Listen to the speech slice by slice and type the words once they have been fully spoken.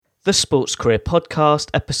The Sports Career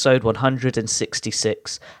Podcast, episode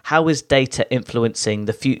 166. How is data influencing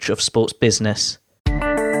the future of sports business?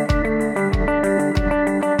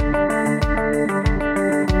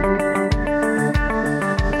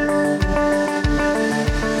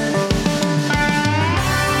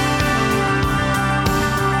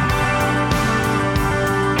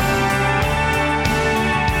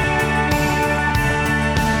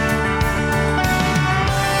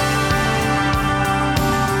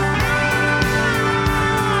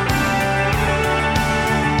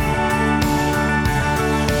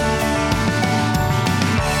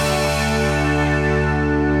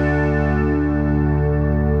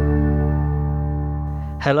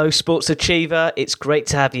 Hello, Sports Achiever. It's great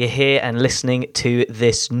to have you here and listening to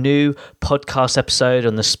this new podcast episode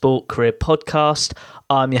on the Sport Career Podcast.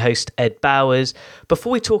 I'm your host, Ed Bowers.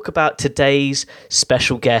 Before we talk about today's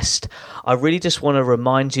special guest, I really just want to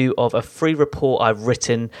remind you of a free report I've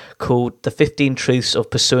written called The 15 Truths of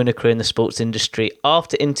Pursuing a Career in the Sports Industry.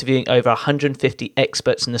 After interviewing over 150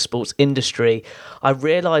 experts in the sports industry, I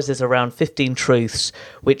realised there's around 15 truths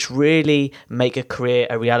which really make a career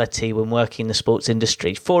a reality when working in the sports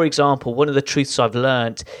industry. For example, one of the truths I've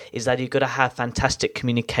learned is that you've got to have fantastic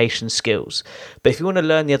communication skills. But if you want to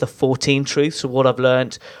learn the other 14 truths of what I've learned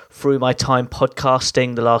through my time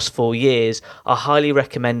podcasting the last 4 years, I highly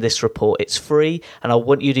recommend this report. It's free and I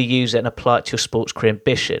want you to use it and apply it to your sports career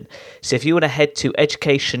ambition. So if you want to head to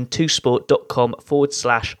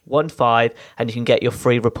education2sport.com/15 and you can get your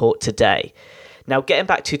free report today. Now, getting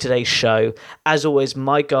back to today's show, as always,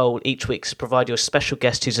 my goal each week is to provide you a special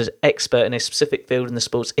guest who's an expert in a specific field in the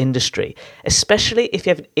sports industry, especially if you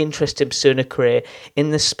have an interest in pursuing a career in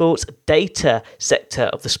the sports data sector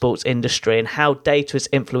of the sports industry and how data is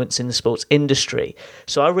influencing the sports industry.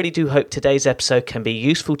 So I really do hope today's episode can be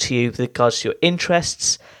useful to you with regards to your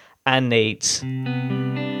interests and needs.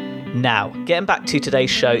 Now, getting back to today's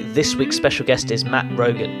show, this week's special guest is Matt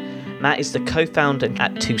Rogan. Matt is the co-founder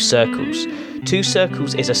at 2 Circles. 2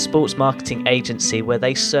 Circles is a sports marketing agency where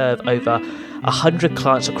they serve over 100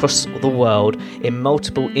 clients across the world in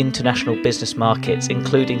multiple international business markets,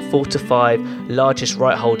 including 4 to 5 largest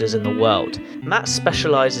right holders in the world. Matt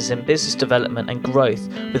specialises in business development and growth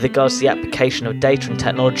with regards to the application of data and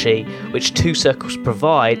technology, which 2 Circles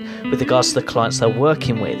provide with regards to the clients they're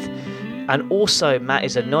working with. And also, Matt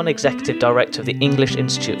is a non-executive director of the English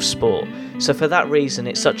Institute of Sport. So for that reason,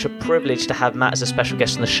 it's such a privilege to have Matt as a special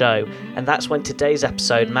guest on the show. And that's when today's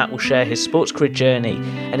episode, Matt will share his sports career journey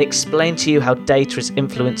and explain to you how data is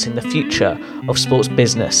influencing the future of sports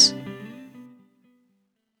business.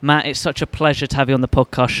 Matt, it's such a pleasure to have you on the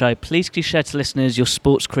podcast show. Please could you share to listeners your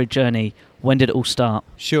sports career journey? When did it all start?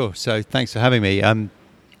 Sure. So thanks for having me.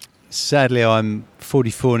 Sadly, I'm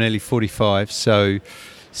 44, nearly 45, so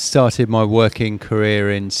started my working career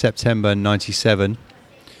in September 97,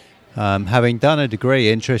 having done a degree,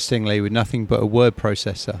 interestingly, with nothing but a word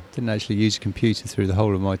processor. Didn't actually use a computer through the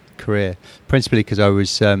whole of my career, principally because I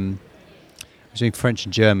was doing French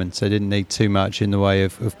and German, so I didn't need too much in the way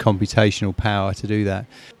of computational power to do that.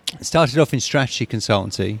 Started off in strategy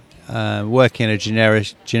consultancy, working in a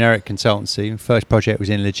generic consultancy. First project was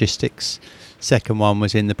in logistics. Second one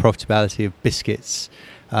was in the profitability of biscuits.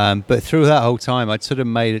 But through that whole time, I'd sort of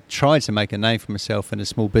tried to make a name for myself in a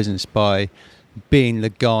small business by being the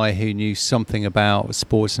guy who knew something about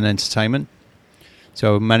sports and entertainment.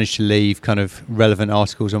 So I managed to leave kind of relevant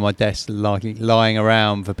articles on my desk lying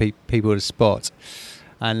around for people to spot.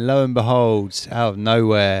 And lo and behold, out of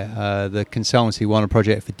nowhere, the consultancy won a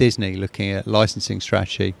project for Disney looking at licensing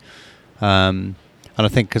strategy. And I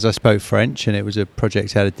think because I spoke French and it was a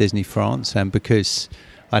project out of Disney France, and because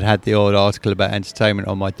I'd had the odd article about entertainment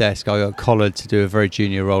on my desk, I got collared to do a very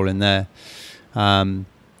junior role in there,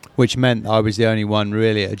 which meant I was the only one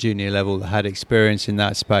really at a junior level that had experience in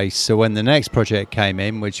that space. So when the next project came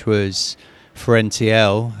in, which was for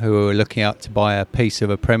NTL, who were looking up to buy a piece of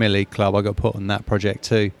a Premier League club, I got put on that project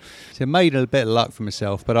too. So it made a bit of luck for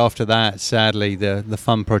myself, but after that, sadly, the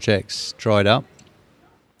fun projects dried up.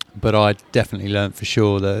 But I definitely learned for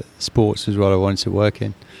sure that sports was what I wanted to work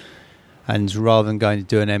in. And rather than going to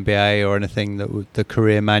do an MBA or anything that the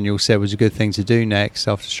career manual said was a good thing to do next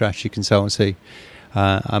after strategy consultancy,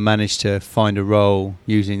 I managed to find a role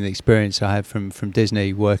using the experience I had from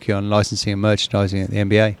Disney working on licensing and merchandising at the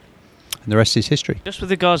NBA. And the rest is history. Just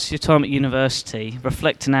with regards to your time at university,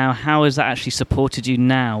 reflect now, how has that actually supported you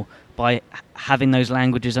now by having those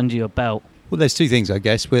languages under your belt? Well, there's two things, I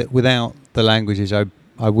guess. Without the languages, I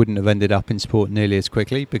wouldn't have ended up in sport nearly as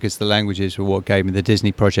quickly, because the languages were what gave me the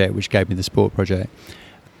Disney project, which gave me the sport project.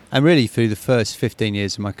 And really, through the first 15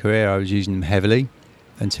 years of my career, I was using them heavily.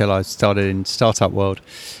 until I started in startup world.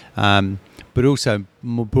 But also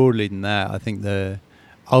more broadly than that, I think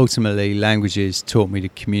ultimately languages taught me to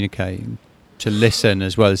communicate, to listen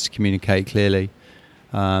as well as to communicate clearly.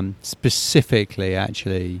 Specifically,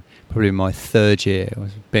 actually, probably my third year, I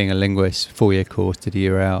was being a linguist, 4-year course, did a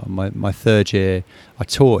year out. My third year, I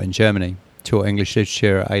taught in Germany, taught English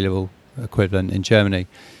literature at A-level equivalent in Germany.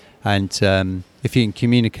 And if you can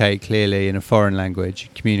communicate clearly in a foreign language,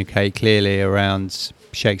 communicate clearly around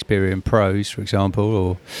Shakespearean prose, for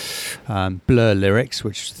example, or blur lyrics,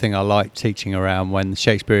 which is the thing I like teaching around when the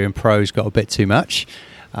Shakespearean prose got a bit too much,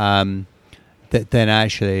 then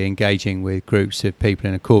actually engaging with groups of people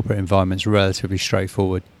in a corporate environment is relatively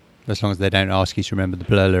straightforward, as long as they don't ask you to remember the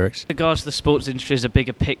blur lyrics. With regards to the sports industry as a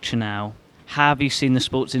bigger picture now, how have you seen the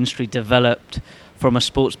sports industry developed from a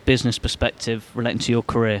sports business perspective relating to your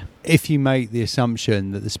career? If you make the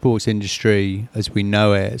assumption that the sports industry as we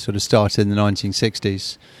know it sort of started in the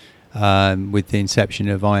 1960s with the inception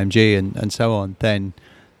of IMG and so on, then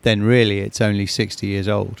really it's only 60 years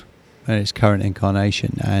old in its current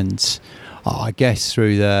incarnation. And I guess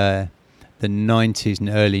through the 90s and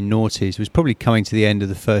early noughties was probably coming to the end of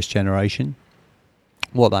the first generation.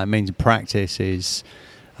 What that means in practice is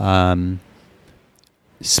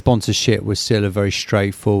sponsorship was still a very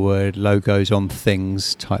straightforward logos on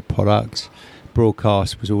things type product.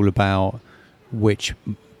 Broadcast was all about which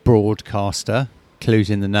broadcaster,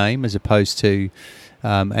 clues in the name, as opposed to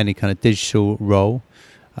any kind of digital role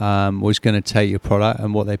was going to take your product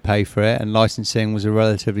and what they pay for it. And licensing was a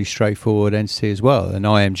relatively straightforward entity as well. And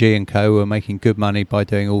IMG and Co were making good money by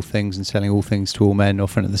doing all things and selling all things to all men,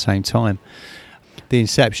 often at the same time. The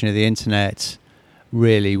inception of the internet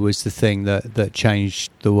really was the thing that changed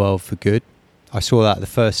the world for good. I saw that the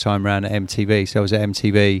first time around at MTV. So I was at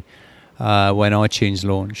MTV when iTunes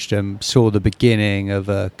launched and saw the beginning of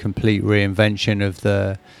a complete reinvention of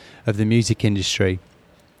the music industry.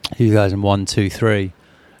 2001, 2, 3,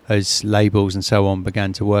 as labels and so on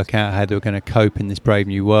began to work out how they were going to cope in this brave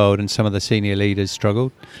new world, and some of the senior leaders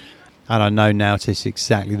struggled. And I know now it's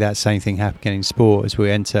exactly that same thing happening in sport as we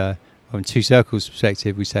enter. From Two Circles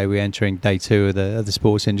perspective, we say we're entering day 2 of the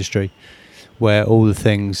sports industry, where all the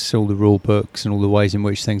things, all the rule books and all the ways in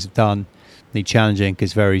which things are done need challenging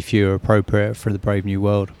because very few are appropriate for the brave new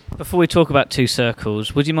world. Before we talk about Two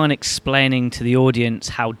Circles, would you mind explaining to the audience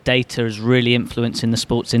how data is really influencing the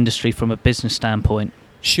sports industry from a business standpoint?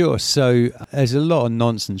 Sure. So there's a lot of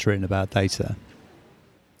nonsense written about data,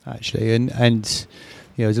 actually, and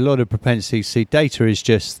there's a lot of propensity to see data is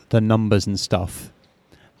just the numbers and stuff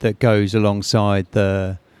that goes alongside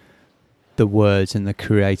the words and the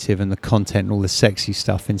creative and the content and all the sexy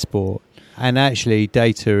stuff in sport. And actually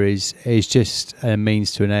data is just a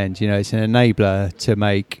means to an end. It's an enabler to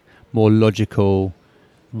make more logical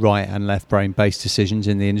right and left brain based decisions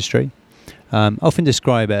in the industry. Often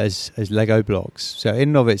describe it as Lego blocks. So in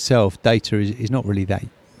and of itself, data is not really that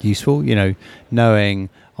useful. Knowing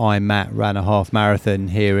Matt ran a half marathon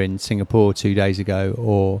here in Singapore 2 days ago,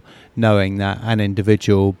 or knowing that an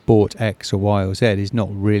individual bought X or Y or Z is not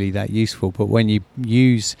really that useful. But when you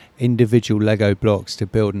use individual Lego blocks to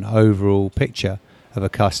build an overall picture of a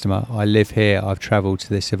customer, I live here, I've travelled to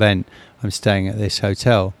this event, I'm staying at this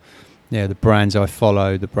hotel, the brands I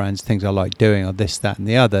follow, the things I like doing are this, that and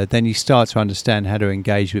the other, then you start to understand how to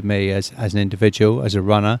engage with me as an individual, as a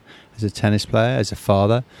runner, as a tennis player, as a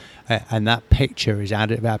father. And that picture is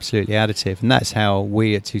absolutely additive. And that's how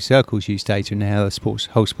we at Two Circles use data, and how the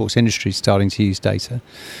whole sports industry is starting to use data.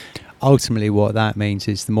 Ultimately, what that means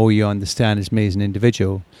is the more you understand as me as an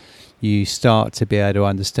individual, you start to be able to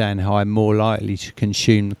understand how I'm more likely to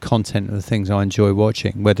consume the content of the things I enjoy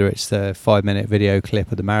watching, whether it's the 5-minute video clip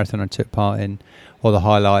of the marathon I took part in, or the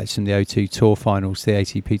highlights from the O2 Tour finals, the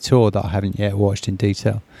ATP Tour that I haven't yet watched in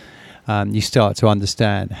detail. You start to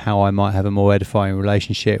understand how I might have a more edifying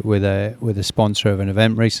relationship with a sponsor of an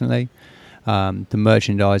event recently, the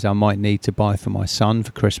merchandise I might need to buy for my son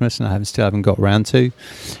for Christmas and I still haven't got round to.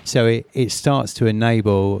 So it starts to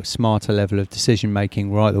enable a smarter level of decision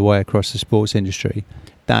making right the way across the sports industry.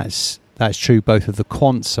 That's true both of the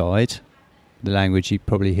quant side, the language you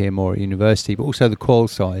probably hear more at university, but also the qual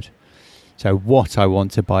side. So what I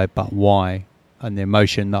want to buy, but why, and the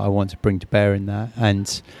emotion that I want to bring to bear in that.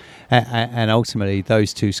 And ultimately,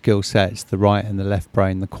 those two skill sets, the right and the left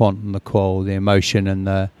brain, the quant and the qual, the emotion and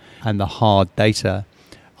the hard data,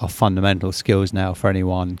 are fundamental skills now for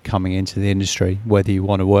anyone coming into the industry, whether you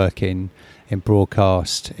want to work in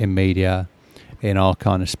broadcast, in media, in our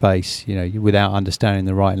kind of space. Without understanding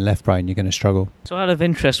the right and left brain, you're going to struggle. So out of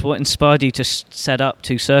interest, what inspired you to set up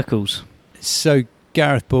Two Circles? So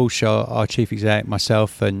Gareth Bush, our chief exec,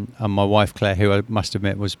 myself and my wife Claire, who I must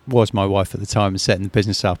admit was my wife at the time and setting the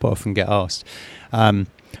business up, I often get asked.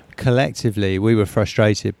 Collectively, we were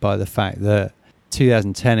frustrated by the fact that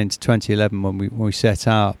 2010 into 2011, when we set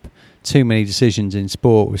up, too many decisions in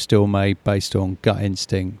sport were still made based on gut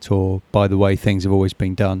instinct or by the way things have always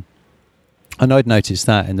been done. And I'd noticed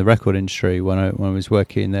that in the record industry when I was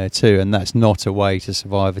working there too, and that's not a way to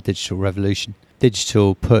survive a digital revolution.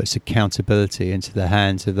 Digital puts accountability into the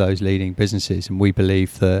hands of those leading businesses, and we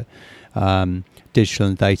believe that digital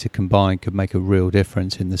and data combined could make a real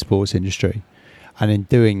difference in the sports industry. And in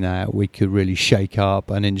doing that, we could really shake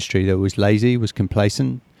up an industry that was lazy, was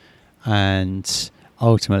complacent, and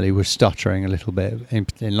ultimately was stuttering a little bit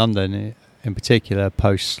in London, in particular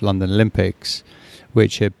post-London Olympics,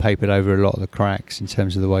 which had papered over a lot of the cracks in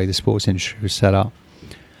terms of the way the sports industry was set up.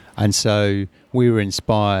 And so we were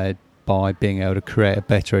inspired by being able to create a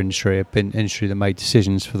better industry, an industry that made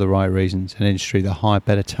decisions for the right reasons, an industry that hired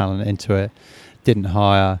better talent into it, didn't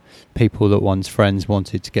hire people that one's friends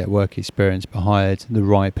wanted to get work experience, but hired the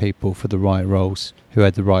right people for the right roles who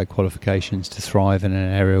had the right qualifications to thrive in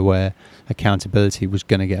an area where accountability was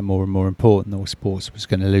going to get more and more important, or sports was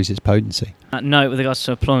going to lose its potency. No, with regards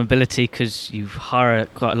to employability, because you hire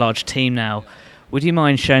quite a large team now, would you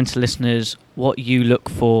mind sharing to listeners what you look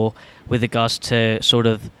for with regards to sort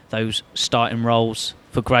of those starting roles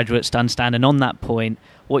for graduates to understand, and on that point,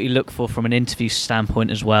 what you look for from an interview standpoint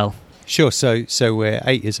as well? Sure. So we're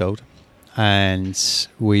 8 years old, and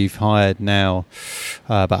we've hired now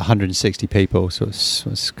about 160 people. So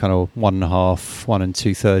it's kind of 1 and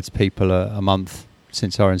 2/3 people a month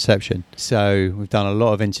since our inception. So we've done a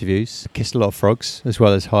lot of interviews, kissed a lot of frogs, as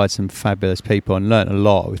well as hired some fabulous people, and learnt a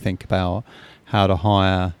lot, we think, about how to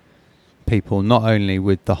hire people not only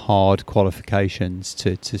with the hard qualifications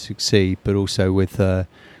to succeed, but also with the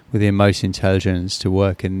emotional intelligence to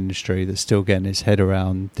work in an industry that's still getting its head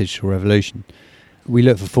around digital revolution. We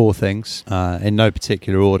look for 4 things, in no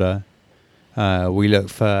particular order. We look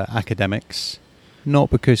for academics, not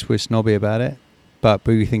because we're snobby about it, but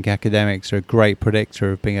we think academics are a great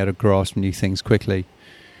predictor of being able to grasp new things quickly.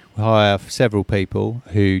 We hire several people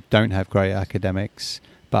who don't have great academics,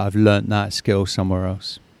 but have learnt that skill somewhere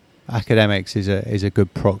else. Academics is a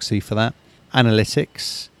good proxy for that.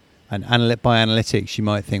 Analytics. And by analytics, you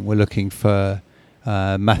might think we're looking for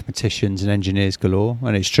mathematicians and engineers galore.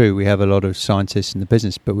 And it's true, we have a lot of scientists in the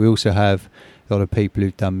business, but we also have a lot of people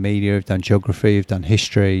who've done media, who've done geography, who've done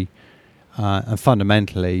history. And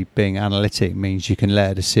fundamentally, being analytic means you can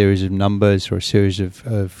let out a series of numbers or a series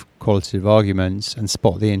of qualitative arguments and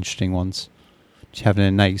spot the interesting ones. Just have an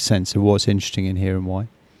innate sense of what's interesting in here and why.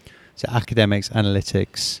 So academics,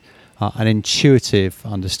 analytics, an intuitive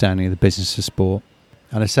understanding of the business of sport.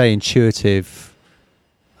 And I say intuitive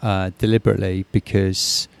deliberately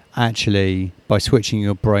because actually by switching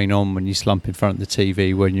your brain on when you slump in front of the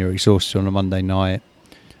TV when you're exhausted on a Monday night,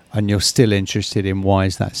 and you're still interested in why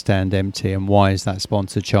is that stand empty, and why is that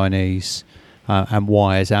sponsored Chinese, and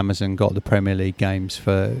why has Amazon got the Premier League games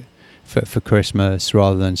for Christmas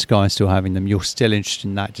rather than Sky still having them, you're still interested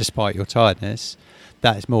in that despite your tiredness.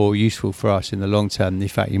 That's more useful for us in the long term than the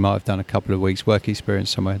fact you might have done a couple of weeks work experience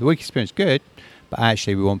somewhere. The work experience is good, but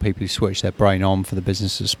actually we want people to switch their brain on for the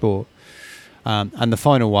business of sport. And the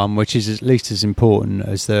final one, which is at least as important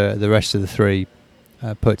as the rest of the 3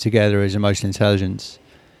 put together, is emotional intelligence.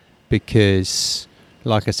 Because,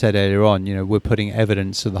 like I said earlier on, we're putting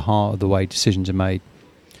evidence at the heart of the way decisions are made.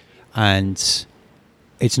 And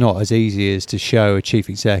it's not as easy as to show a chief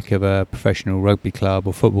exec of a professional rugby club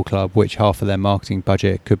or football club which half of their marketing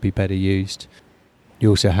budget could be better used. You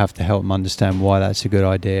also have to help them understand why that's a good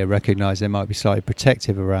idea, recognise they might be slightly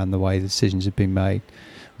protective around the way the decisions have been made,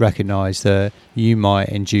 recognise that you might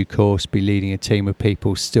in due course be leading a team of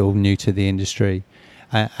people still new to the industry,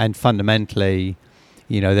 and fundamentally,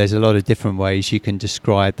 there's a lot of different ways you can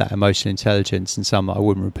describe that emotional intelligence, and some I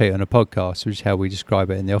wouldn't repeat on a podcast, which is how we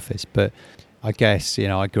describe it in the office. But I guess,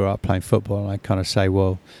 I grew up playing football, and I kind of say,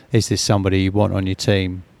 well, is this somebody you want on your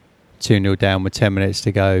team 2-0 down with 10 minutes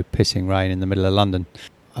to go, pissing rain in the middle of London?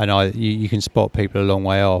 And you can spot people a long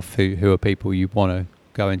way off who are people you want to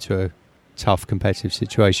go into a tough competitive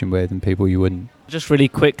situation with, and people you wouldn't. Just really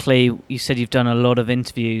quickly, you said you've done a lot of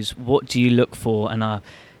interviews. What do you look for? And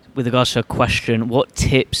with regards to a question, what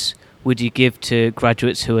tips would you give to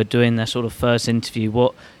graduates who are doing their sort of first interview?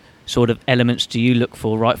 What sort of elements do you look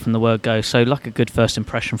for right from the word go? So like a good first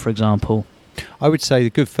impression, for example. I would say the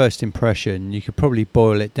good first impression, you could probably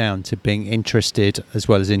boil it down to being interested as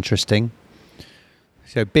well as interesting.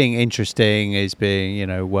 So being interesting is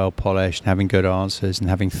being, well polished and having good answers and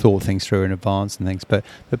having thought things through in advance and things. But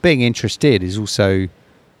being interested is also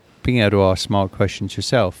being able to ask smart questions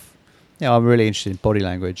yourself. I'm really interested in body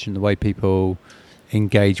language and the way people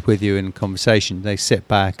engage with you in conversation. They sit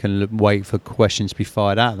back and wait for questions to be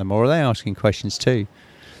fired at them, or are they asking questions too?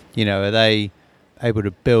 Are they able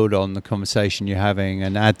to build on the conversation you're having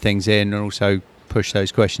and add things in and also push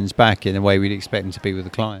those questions back in the way we'd expect them to be with the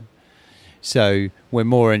client? So we're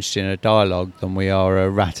more interested in a dialogue than we are a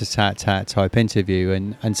rat-a-tat-tat type interview.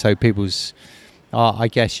 And so people's, I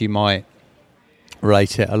guess you might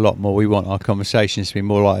relate it a lot more. We want our conversations to be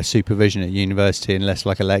more like a supervision at university and less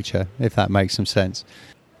like a lecture, if that makes some sense.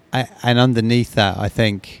 And underneath that, I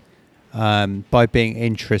think by being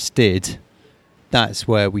interested, that's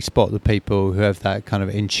where we spot the people who have that kind of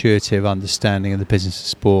intuitive understanding of the business of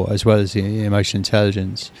sport as well as the emotional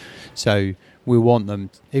intelligence. So we want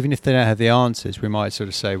them, even if they don't have the answers, we might sort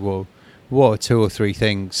of say, well, what are 2 or 3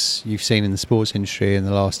 things you've seen in the sports industry in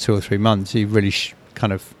the last 2 or 3 months you've really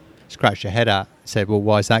kind of scratched your head at, said, well,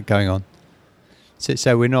 why is that going on?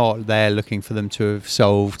 So we're not there looking for them to have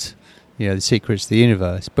solved, the secrets of the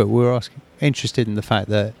universe, but we're interested in the fact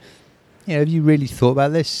that, have you really thought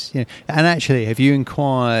about this? And actually, have you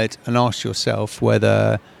inquired and asked yourself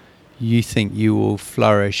whether you think you will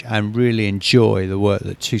flourish and really enjoy the work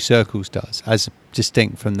that Two Circles does, as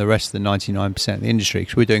distinct from the rest of the 99% of the industry?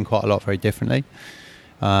 Because we're doing quite a lot very differently.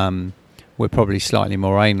 We're probably slightly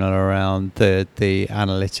more anal around the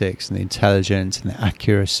analytics and the intelligence and the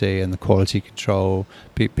accuracy and the quality control,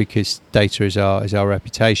 because data is our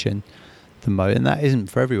reputation. And that isn't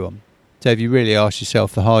for everyone. So if you really ask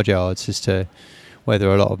yourself the hard yards as to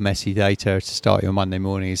whether a lot of messy data to start your Monday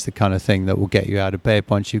morning is the kind of thing that will get you out of bed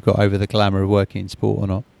once you've got over the glamour of working in sport or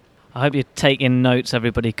not. I hope you're taking notes,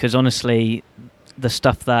 everybody, because honestly, the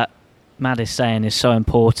stuff that Matt is saying is so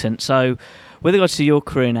important. So with regards to your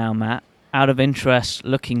career now, Matt, out of interest,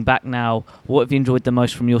 looking back now, what have you enjoyed the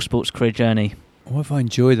most from your sports career journey? What have I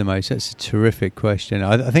enjoyed the most? That's a terrific question.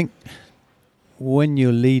 I think when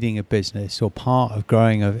you're leading a business or part of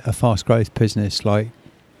growing a fast growth business like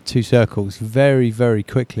Two Circles, very, very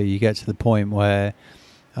quickly you get to the point where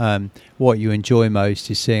what you enjoy most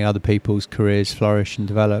is seeing other people's careers flourish and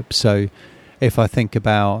develop. So if I think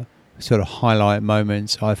about sort of highlight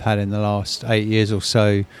moments I've had in the last 8 years or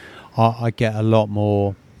so, I get a lot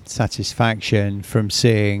more satisfaction from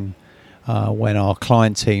seeing when our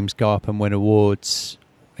client teams go up and win awards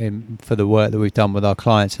for the work that we've done with our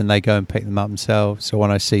clients, and they go and pick them up themselves. So when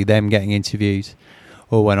I see them getting interviewed,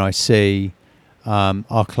 or when I see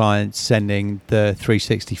our clients sending the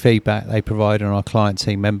 360 feedback they provide on our client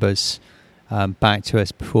team members back to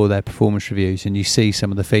us before their performance reviews, and you see some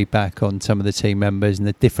of the feedback on some of the team members and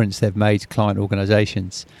the difference they've made to client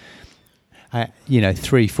organisations.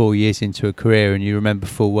 3-4 years into a career, and you remember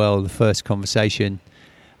full well the first conversation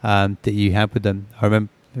that you had with them. I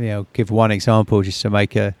remember, give one example just to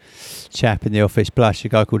make a chap in the office blush. A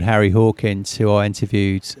guy called Harry Hawkins, who I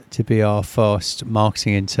interviewed to be our fast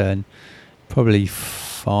marketing intern probably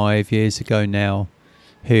 5 years ago now,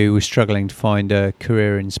 who was struggling to find a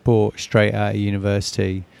career in sport straight out of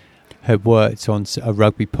university, had worked on a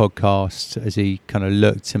rugby podcast as he kind of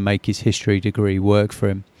looked to make his history degree work for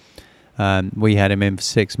him. We had him in for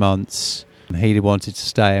 6 months. He wanted to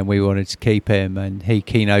stay and we wanted to keep him, and he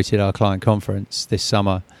keynoted our client conference this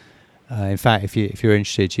summer. In fact, if you're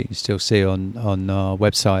interested, you can still see on our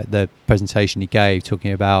website the presentation he gave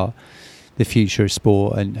talking about the future of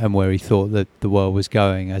sport and where he thought that the world was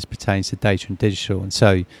going as pertains to data and digital. And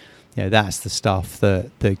so, that's the stuff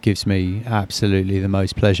that gives me absolutely the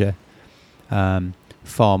most pleasure,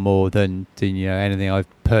 far more than anything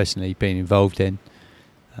I've personally been involved in.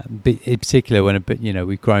 In particular, when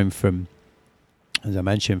we've grown from, as I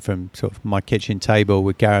mentioned, from sort of my kitchen table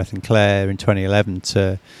with Gareth and Claire in 2011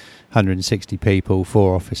 to 160 people,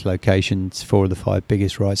 4 office locations, 4 of the 5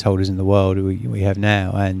 biggest rights holders in the world we have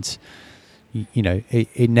now. And,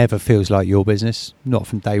 it never feels like your business. Not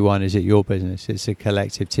from day one is it your business. It's a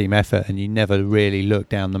collective team effort, and you never really look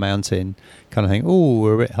down the mountain kind of think, oh,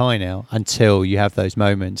 we're a bit high now, until you have those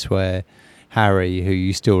moments where Harry, who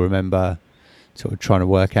you still remember sort of trying to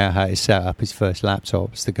work out how to set up his first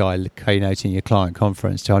laptops, the guy keynoting your client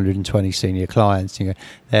conference to 120 senior clients,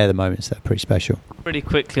 they're the moments that are pretty special. Pretty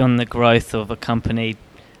quickly on the growth of a company,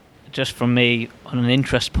 just from me on an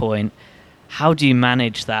interest point, how do you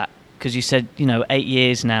manage that? Because you said, 8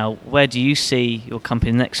 years now, where do you see your company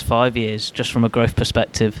in the next 5 years, just from a growth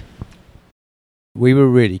perspective? We were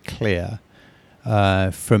really clear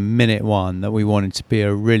from minute one that we wanted to be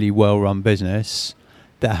a really well-run business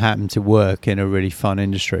that happened to work in a really fun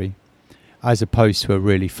industry. as opposed to a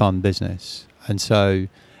really fun business. And so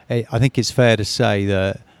I think it's fair to say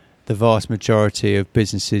that the vast majority of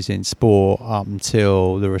businesses in sport up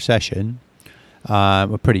until the recession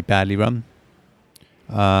were pretty badly run,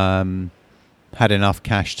 had enough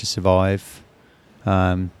cash to survive,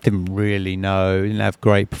 didn't have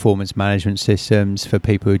great performance management systems for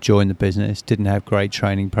people who joined the business, didn't have great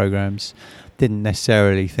training programs, didn't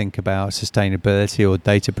necessarily think about sustainability or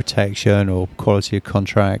data protection or quality of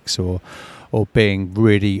contracts or being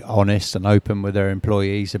really honest and open with their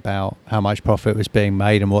employees about how much profit was being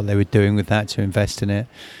made and what they were doing with that to invest in it.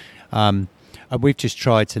 And we've just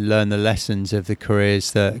tried to learn the lessons of the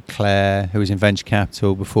careers that Claire, who was in venture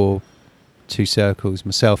capital before Two Circles,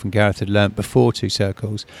 myself and Gareth had learnt before Two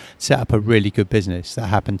Circles, set up a really good business that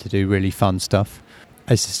happened to do really fun stuff,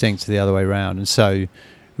 as distinct to the other way around. And so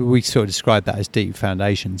we sort of described that as deep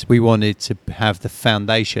foundations. We wanted to have the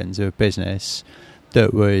foundations of a business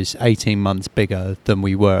that was 18 months bigger than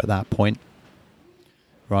we were at that point,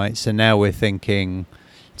 right? So now we're thinking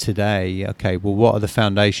today, okay, well, what are the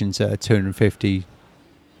foundations that a 250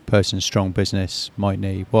 person strong business might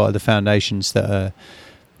need? What are the foundations that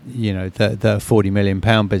a 40 million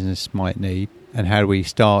pound business might need? And how do we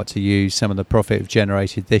start to use some of the profit we've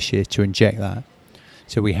generated this year to inject that,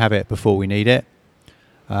 so we have it before we need it?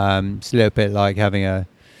 It's a little bit like having a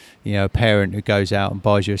parent who goes out and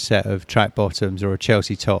buys you a set of track bottoms or a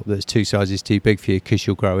Chelsea top that's 2 sizes too big for you because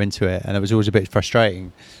you'll grow into it. And it was always a bit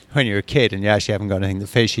frustrating when you're a kid and you actually haven't got anything that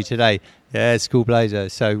fits you today. Yeah, school blazer.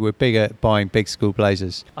 So we're big at buying big school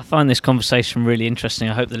blazers. I find this conversation really interesting.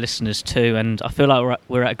 I hope the listeners too. And I feel like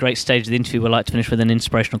we're at a great stage of the interview. We'd like to finish with an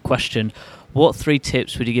inspirational question. What 3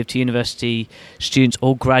 tips would you give to university students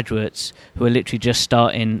or graduates who are literally just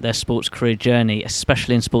starting their sports career journey,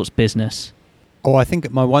 especially in sports business? Oh, I think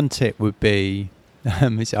my one tip would be,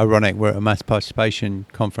 it's ironic, we're at a mass participation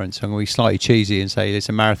conference, so I'm going to be slightly cheesy and say it's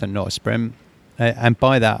a marathon, not a sprint. And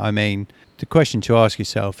by that, I mean, the question to ask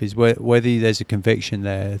yourself is whether there's a conviction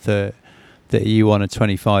there that you want a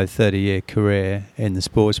 25, 30-year career in the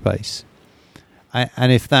sports space.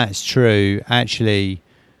 And if that's true, actually,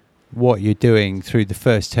 what you're doing through the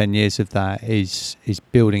first 10 years of that is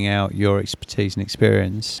building out your expertise and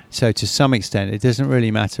experience. So to some extent, it doesn't really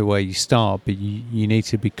matter where you start, but you need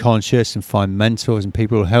to be conscious and find mentors and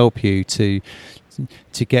people who help you to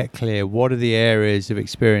get clear, what are the areas of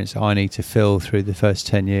experience I need to fill through the first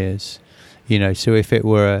 10 years. So if it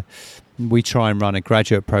were we try and run a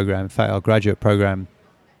graduate program. In fact, our graduate program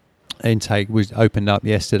intake was opened up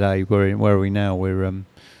yesterday. Where are we now? We're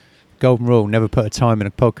golden rule, never put a time in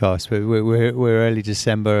a podcast. We're early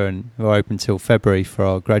December and we're open till February for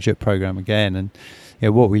our graduate program again. And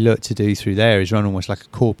what we look to do through there is run almost like a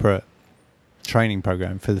corporate training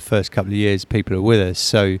program for the first couple of years people are with us.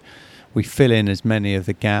 So we fill in as many of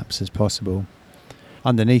the gaps as possible.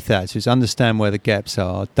 Underneath that is understand where the gaps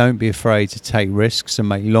are. Don't be afraid to take risks and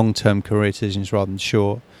make long-term career decisions rather than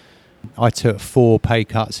short. I took 4 pay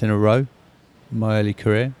cuts in a row in my early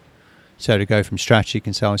career. So to go from strategy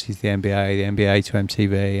consultancy to the MBA to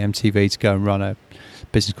MTV to go and run a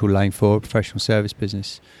business called Lane 4, a professional service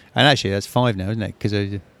business. And actually that's 5 now, isn't it? Because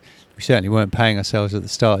we certainly weren't paying ourselves at the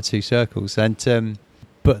start of Two Circles. And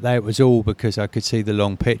but that was all because I could see the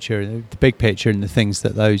long picture, the big picture, and the things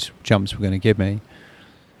that those jumps were going to give me.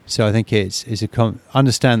 So I think it's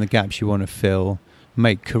understand the gaps you want to fill,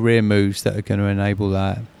 make career moves that are going to enable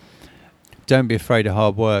that. Don't be afraid of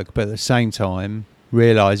hard work, but at the same time,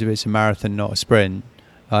 realise if it's a marathon, not a sprint,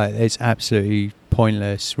 it's absolutely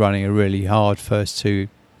pointless running a really hard first two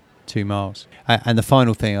miles. And the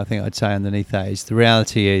final thing I think I'd say underneath that is the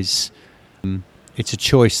reality is it's a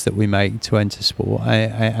choice that we make to enter sport.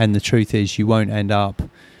 And the truth is you won't end up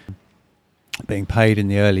being paid in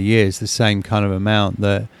the early years the same kind of amount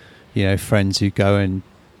that friends who go and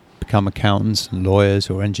become accountants and lawyers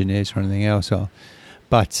or engineers or anything else are.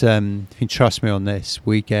 But if you trust me on this,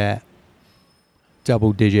 we get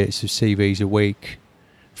double digits of CVs a week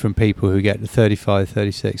from people who get to 35,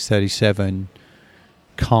 36, 37,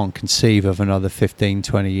 can't conceive of another 15,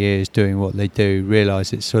 20 years doing what they do,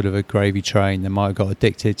 realise it's sort of a gravy train. They might have got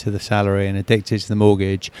addicted to the salary and addicted to the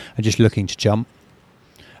mortgage and just looking to jump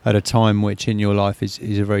at a time which in your life is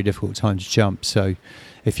a very difficult time to jump. So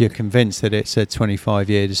if you're convinced that it's a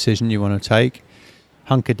 25-year decision you want to take,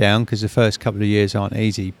 hunker down, because the first couple of years aren't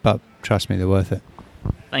easy, but trust me, they're worth it.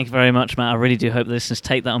 Thank you very much, Matt. I really do hope the listeners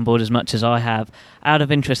take that on board as much as I have. Out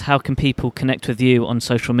of interest, how can people connect with you on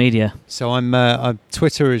social media? So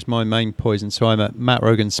Twitter is my main poison. So I'm at Matt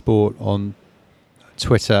Rogan Sport on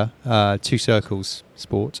Twitter. Two Circles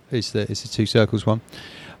Sport is the Two Circles one.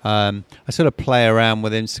 I sort of play around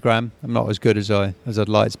with Instagram. I'm not as good as I'd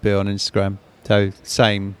like to be on Instagram. So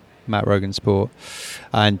same, Matt Rogan Sport.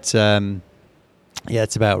 And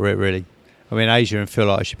it's about it really. I mean, Asia and feel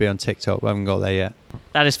like I should be on TikTok, but I haven't got there yet.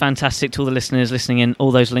 That is fantastic to all the listeners listening in.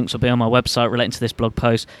 All those links will be on my website relating to this blog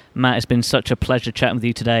post. Matt, it's been such a pleasure chatting with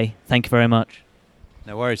you today. Thank you very much.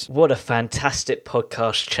 No worries. What a fantastic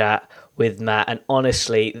podcast chat with Matt. And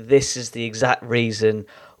honestly, this is the exact reason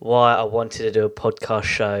why I wanted to do a podcast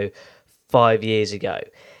show 5 years ago.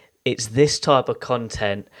 It's this type of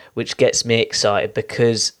content which gets me excited,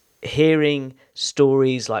 because hearing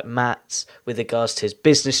stories like Matt's with regards to his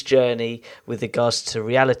business journey, with regards to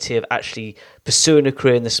reality of actually pursuing a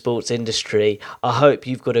career in the sports industry, I hope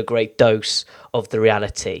you've got a great dose of the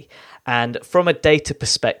reality. And from a data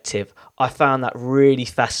perspective, I found that really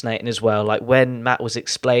fascinating as well. Like when Matt was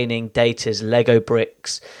explaining data's Lego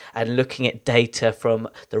bricks and looking at data from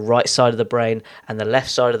the right side of the brain and the left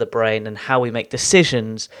side of the brain and how we make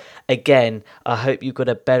decisions. Again, I hope you've got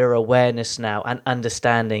a better awareness now and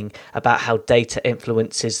understanding about how data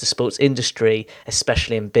influences the sports industry,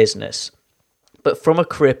 especially in business. But from a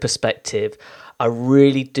career perspective, I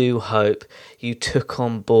really do hope you took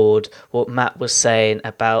on board what Matt was saying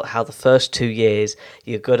about how the first 2 years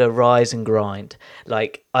you've got to rise and grind.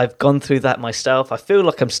 Like, I've gone through that myself. I feel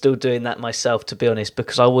like I'm still doing that myself, to be honest,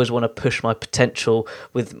 because I always want to push my potential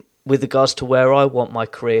with regards to where I want my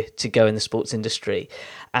career to go in the sports industry.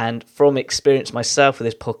 And from experience myself with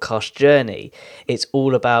this podcast journey, it's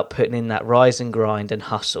all about putting in that rise and grind and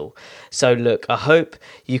hustle. So look, I hope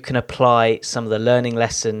you can apply some of the learning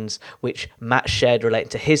lessons which Matt shared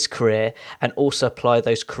relating to his career, and also apply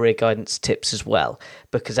those career guidance tips as well.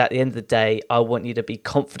 Because at the end of the day, I want you to be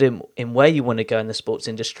confident in where you want to go in the sports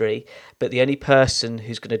industry, but the only person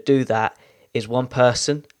who's going to do that is one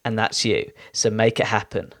person, and that's you. So make it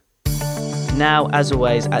happen. Now, as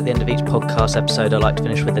always, at the end of each podcast episode, I like to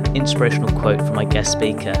finish with an inspirational quote from my guest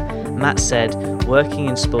speaker. Matt said, "Working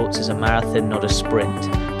in sports is a marathon, not a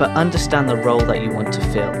sprint, but understand the role that you want to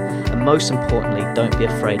fill. And most importantly, don't be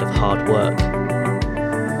afraid of hard work."